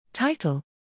Title: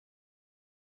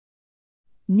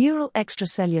 Neural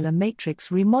Extracellular Matrix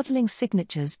Remodeling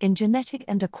Signatures in Genetic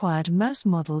and Acquired Mouse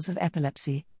Models of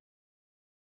Epilepsy.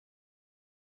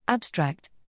 Abstract: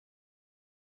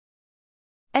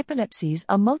 Epilepsies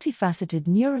are multifaceted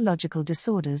neurological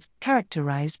disorders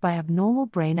characterized by abnormal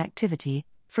brain activity,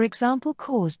 for example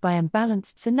caused by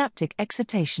imbalanced synaptic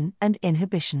excitation and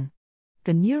inhibition.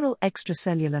 The neural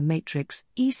extracellular matrix,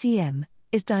 ECM,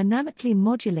 is dynamically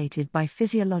modulated by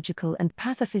physiological and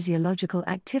pathophysiological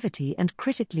activity and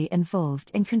critically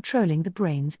involved in controlling the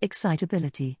brain's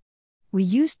excitability. We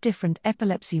used different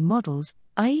epilepsy models,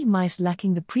 i.e. mice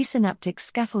lacking the presynaptic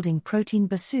scaffolding protein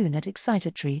bassoon at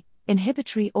excitatory,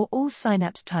 inhibitory or all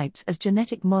synapse types as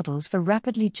genetic models for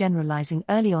rapidly generalizing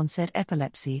early-onset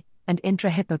epilepsy, and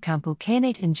intrahippocampal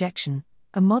kainate injection,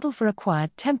 a model for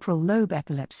acquired temporal lobe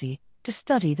epilepsy, to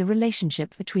study the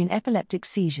relationship between epileptic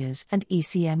seizures and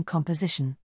ECM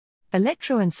composition.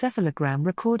 Electroencephalogram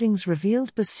recordings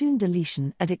revealed bassoon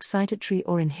deletion at excitatory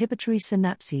or inhibitory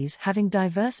synapses having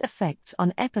diverse effects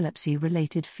on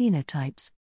epilepsy-related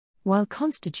phenotypes. While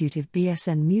constitutive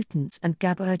BSN mutants and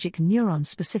GABAergic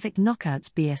neuron-specific knockouts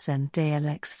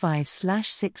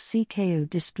BSN-DLX5/6-CKO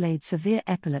displayed severe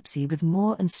epilepsy with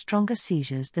more and stronger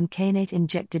seizures than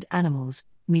kainate-injected animals,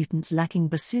 mutants lacking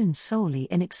bassoon solely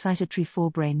in excitatory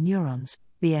forebrain neurons,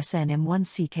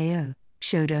 BSN-M1-CKO,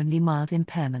 showed only mild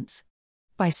impairments.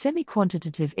 By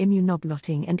semi-quantitative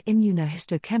immunoblotting and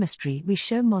immunohistochemistry we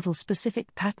show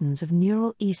model-specific patterns of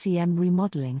neural ECM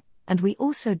remodeling, and we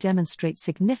also demonstrate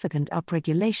significant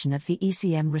upregulation of the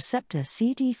ECM receptor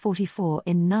CD44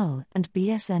 in null and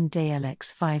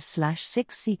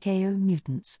BSN-DLX5/6-CKO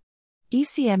mutants.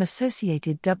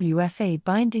 ECM-associated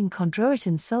WFA-binding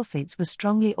chondroitin sulfates were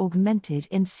strongly augmented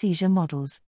in seizure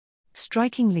models.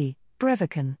 Strikingly,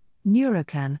 Brevican,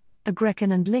 Neurocan,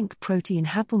 Agrecan and link protein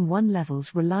HAPL1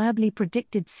 levels reliably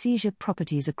predicted seizure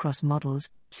properties across models,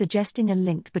 suggesting a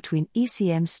link between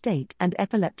ECM state and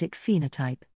epileptic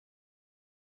phenotype.